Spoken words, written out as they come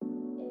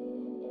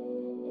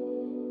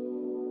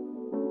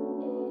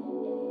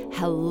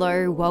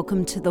Hello,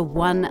 welcome to the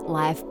One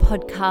Life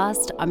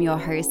podcast. I'm your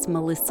host,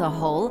 Melissa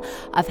Hall.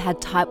 I've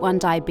had type 1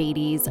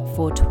 diabetes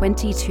for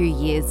 22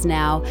 years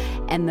now,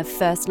 and the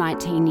first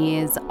 19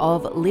 years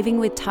of living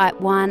with type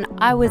 1,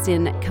 I was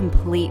in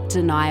complete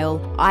denial.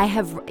 I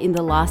have, in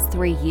the last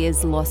 3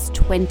 years, lost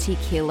 20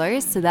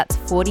 kilos, so that's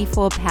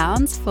 44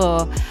 pounds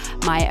for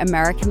my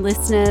American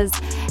listeners,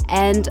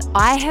 and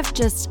I have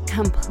just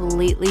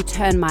completely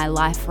turned my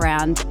life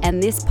around.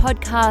 And this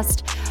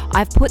podcast,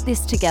 I've put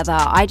this together.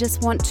 I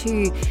just want to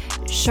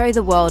show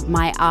the world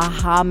my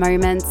aha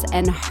moments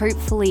and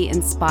hopefully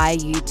inspire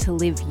you to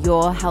live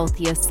your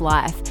healthiest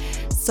life.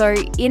 So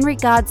in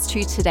regards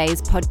to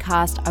today's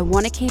podcast, I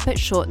want to keep it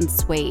short and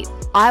sweet.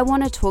 I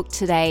want to talk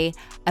today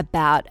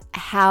about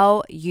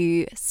how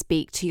you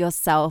speak to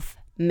yourself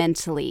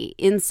mentally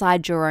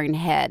inside your own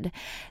head.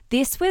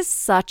 This was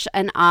such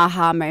an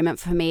aha moment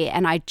for me,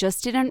 and I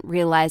just didn't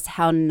realize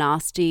how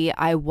nasty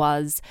I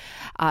was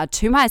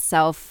to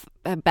myself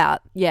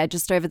about,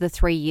 just over the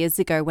 3 years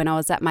ago when I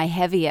was at my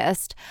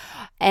heaviest.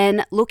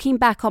 And looking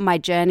back on my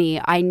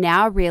journey, I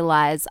now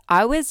realize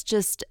I was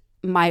just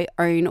my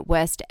own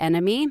worst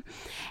enemy,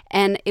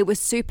 and it was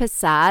super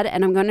sad.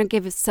 And I'm going to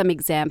give some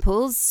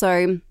examples.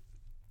 So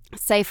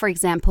say, for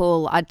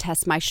example, I'd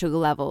test my sugar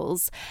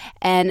levels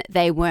and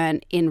they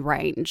weren't in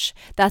range.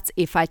 That's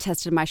if I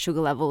tested my sugar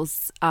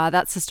levels.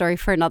 That's a story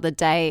for another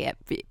day.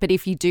 But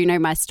if you do know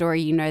my story,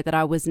 you know that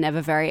I was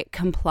never very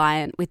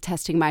compliant with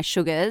testing my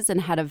sugars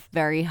and had a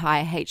very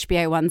high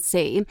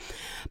HbA1c.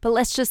 But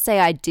let's just say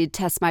I did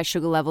test my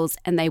sugar levels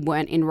and they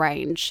weren't in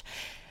range.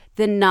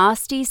 The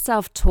nasty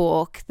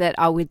self-talk that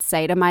I would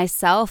say to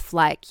myself,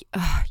 like,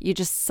 oh, you're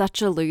just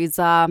such a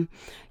loser.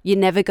 You're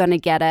never going to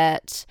get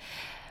it.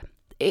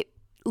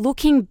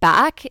 Looking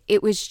back,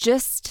 it was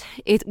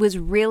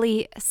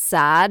really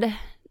sad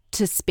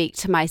to speak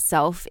to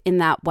myself in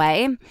that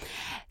way.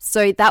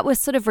 So that was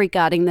sort of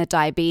regarding the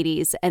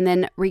diabetes. And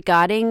then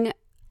regarding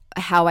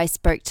how I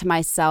spoke to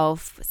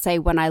myself, say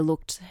when I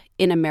looked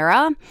in a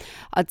mirror,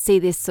 I'd see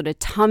this sort of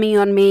tummy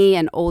on me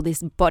and all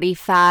this body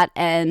fat.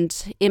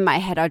 And in my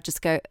head, I'd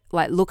just go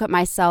look at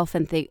myself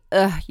and think,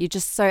 ugh, you're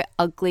just so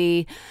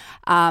ugly.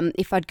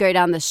 If I'd go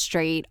down the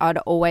street, I'd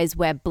always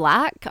wear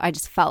black. I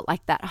just felt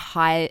like that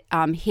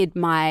hid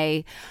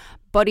my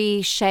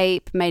body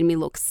shape, made me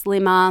look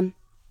slimmer.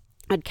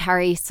 I'd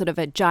carry sort of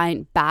a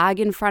giant bag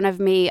in front of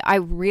me. I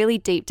really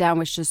deep down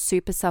was just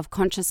super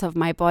self-conscious of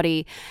my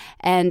body,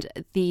 and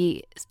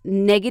the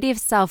negative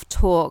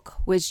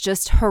self-talk was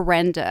just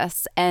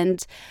horrendous.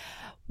 And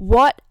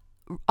what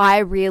I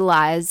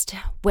realized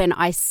when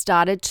I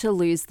started to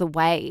lose the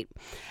weight,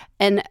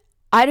 and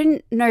I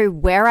didn't know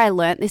where I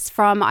learned this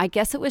from. I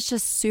guess it was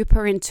just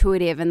super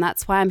intuitive, and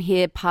that's why I'm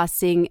here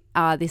passing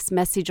this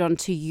message on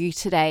to you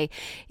today,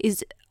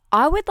 is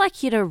I would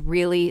like you to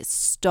really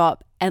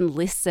stop and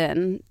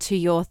listen to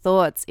your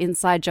thoughts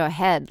inside your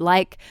head.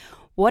 Like,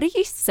 what are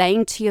you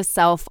saying to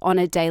yourself on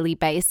a daily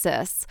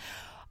basis?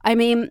 I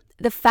mean,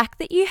 the fact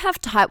that you have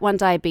type 1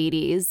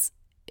 diabetes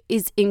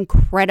is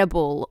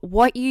incredible.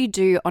 What you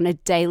do on a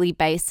daily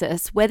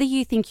basis, whether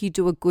you think you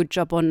do a good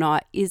job or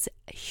not, is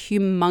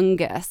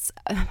humongous.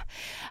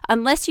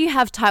 Unless you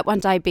have type 1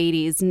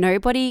 diabetes,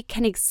 nobody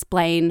can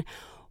explain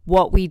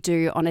what we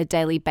do on a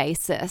daily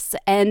basis.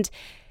 And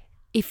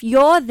if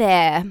you're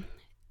there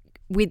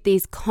with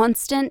these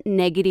constant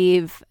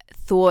negative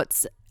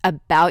thoughts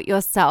about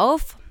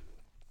yourself,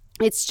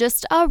 it's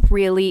just a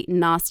really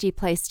nasty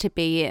place to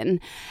be in.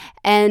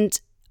 And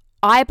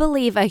I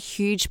believe a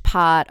huge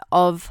part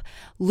of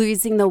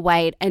losing the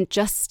weight and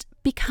just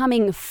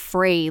becoming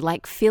free,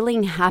 like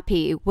feeling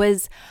happy,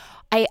 was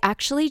I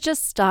actually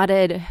just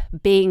started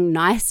being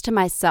nice to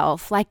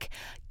myself, like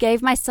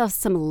gave myself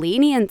some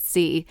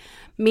leniency,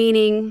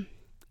 meaning,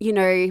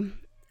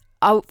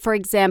 for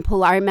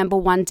example, I remember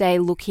one day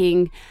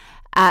looking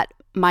at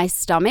my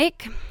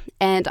stomach,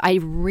 and I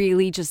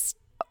really just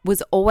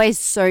was always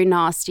so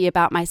nasty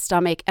about my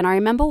stomach. And I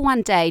remember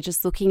one day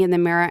just looking in the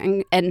mirror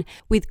and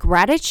with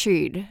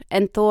gratitude,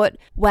 and thought,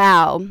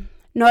 wow,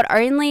 not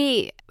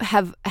only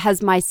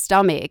has my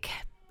stomach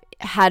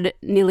had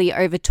nearly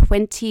over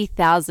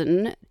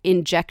 20,000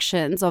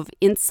 injections of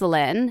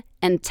insulin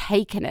and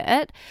taken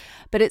it,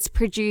 but it's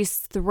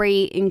produced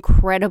 3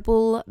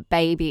 incredible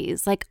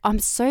babies. Like, I'm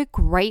so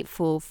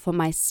grateful for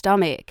my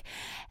stomach.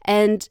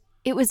 And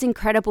it was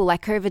incredible.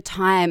 Like, over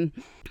time,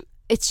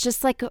 it's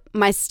just like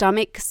my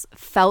stomach's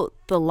felt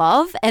the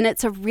love, and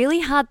it's a really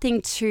hard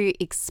thing to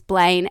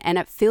explain, and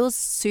it feels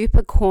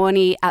super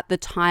corny at the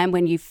time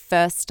when you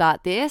first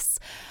start this.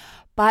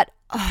 But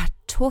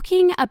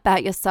talking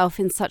about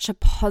yourself in such a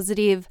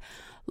positive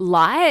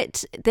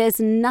light, there's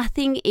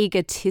nothing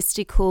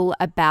egotistical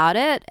about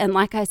it. And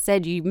like I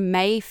said, you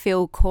may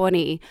feel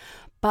corny,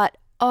 but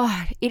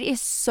it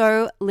is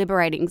so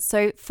liberating.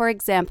 So for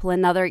example,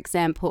 another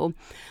example,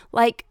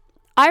 like,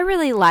 I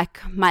really like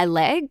my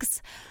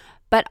legs,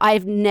 But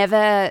I've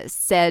never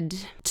said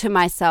to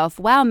myself,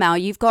 wow, Mel,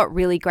 you've got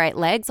really great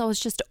legs. I was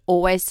just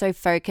always so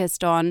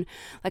focused on,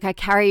 like, I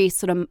carry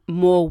sort of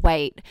more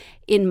weight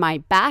in my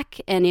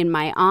back and in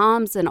my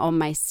arms and on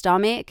my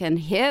stomach and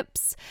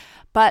hips.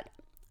 But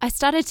I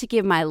started to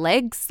give my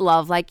legs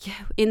love, like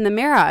in the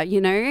mirror,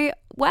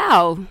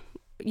 wow,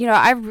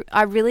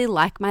 I really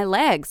like my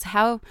legs,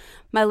 how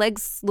my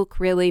legs look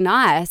really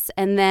nice.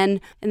 And then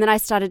I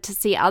started to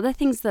see other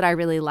things that I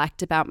really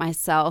liked about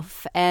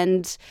myself.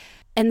 And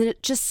then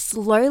it just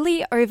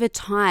slowly over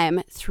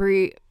time,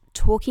 through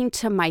talking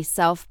to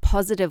myself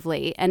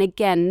positively, and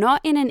again,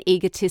 not in an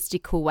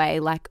egotistical way,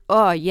 like,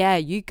 oh yeah,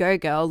 you go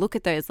girl, look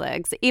at those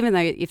legs, even though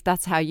if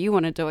that's how you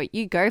want to do it,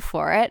 you go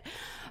for it.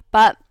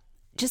 But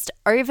just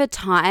over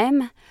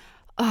time,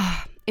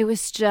 it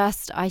was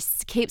just, I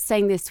keep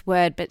saying this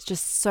word, but it's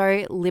just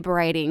so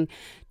liberating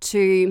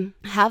to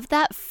have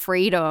that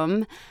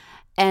freedom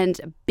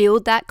and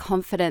build that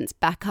confidence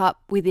back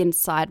up within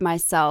inside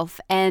myself.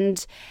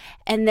 And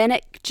then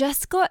it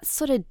just got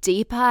sort of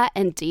deeper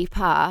and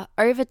deeper.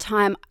 Over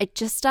time, I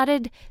just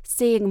started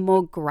seeing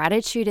more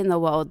gratitude in the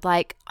world.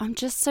 Like, I'm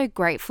just so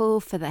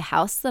grateful for the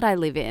house that I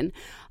live in.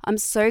 I'm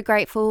so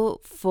grateful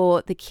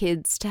for the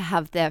kids to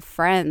have their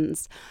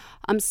friends.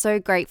 I'm so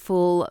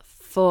grateful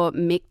for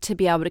Mick to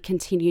be able to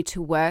continue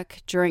to work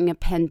during a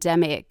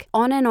pandemic.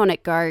 On and on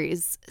it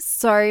goes.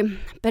 So,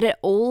 but it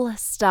all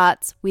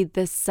starts with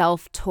the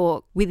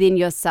self-talk within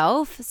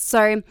yourself.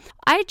 So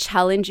I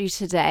challenge you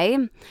today.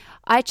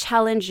 I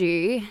challenge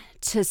you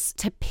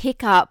to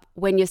pick up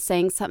when you're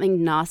saying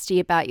something nasty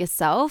about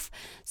yourself.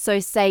 So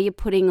say you're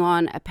putting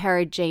on a pair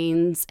of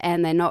jeans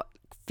and they're not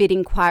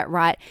fitting quite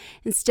right.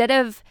 Instead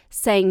of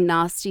saying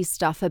nasty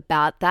stuff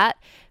about that,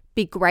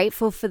 be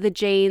grateful for the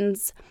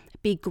jeans.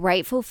 Be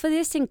grateful for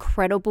this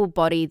incredible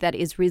body that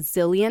is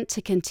resilient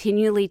to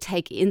continually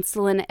take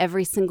insulin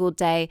every single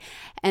day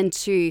and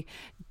to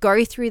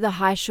go through the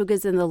high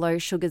sugars and the low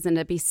sugars and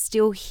to be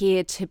still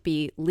here to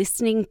be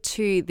listening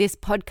to this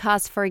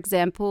podcast, for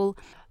example.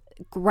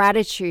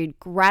 Gratitude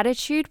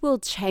will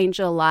change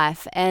your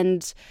life.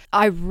 And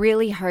I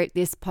really hope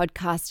this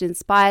podcast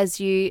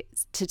inspires you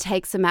to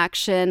take some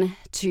action,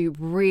 to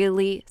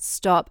really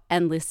stop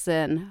and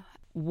listen.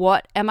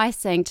 What am I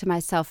saying to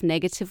myself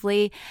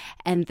negatively?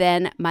 And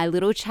then my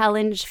little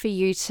challenge for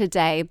you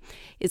today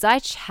is I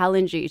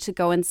challenge you to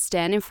go and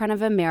stand in front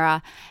of a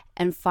mirror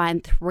and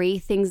find 3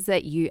 things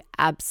that you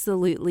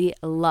absolutely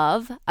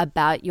love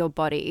about your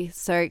body.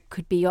 So it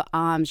could be your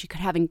arms. You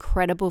could have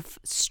incredible,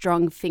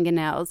 strong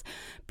fingernails,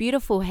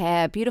 beautiful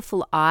hair,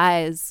 beautiful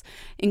eyes,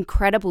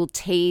 incredible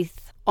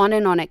teeth, on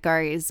and on it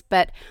goes.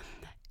 But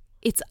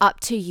it's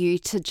up to you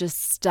to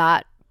just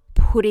start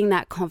putting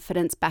that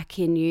confidence back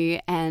in you.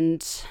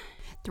 And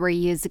 3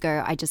 years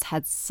ago, I just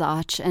had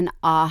such an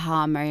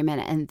aha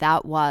moment, and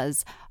that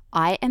was,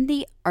 I am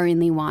the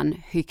only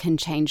one who can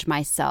change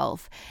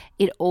myself.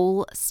 It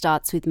all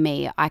starts with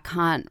me. I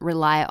can't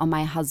rely on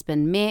my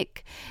husband,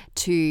 Mick,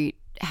 to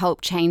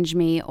help change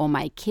me, or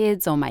my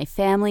kids, or my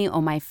family,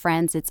 or my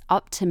friends. It's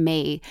up to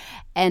me.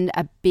 And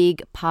a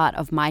big part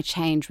of my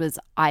change was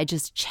I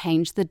just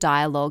changed the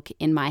dialogue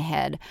in my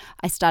head.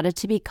 I started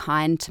to be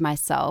kind to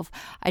myself.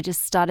 I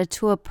just started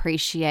to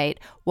appreciate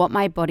what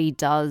my body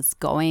does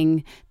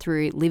going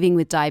through living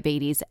with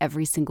diabetes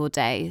every single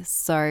day.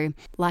 So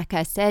like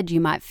I said,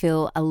 you might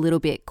feel a little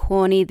bit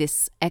corny.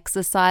 This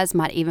exercise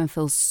might even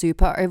feel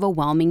super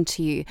overwhelming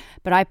to you.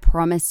 But I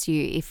promise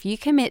you, if you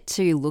commit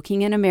to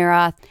looking in a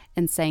mirror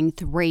and saying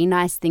 3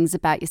 nice things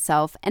about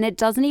yourself, and it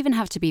doesn't even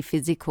have to be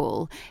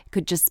physical, it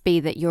could just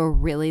be that you're a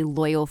really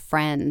loyal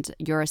friend,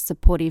 you're a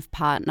supportive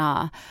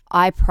partner.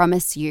 I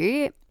promise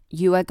you,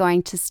 you are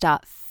going to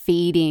start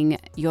feeding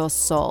your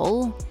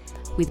soul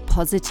with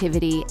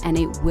positivity, and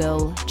it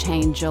will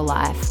change your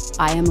life.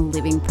 I am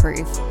living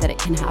proof that it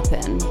can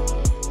happen.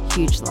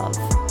 Huge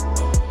love.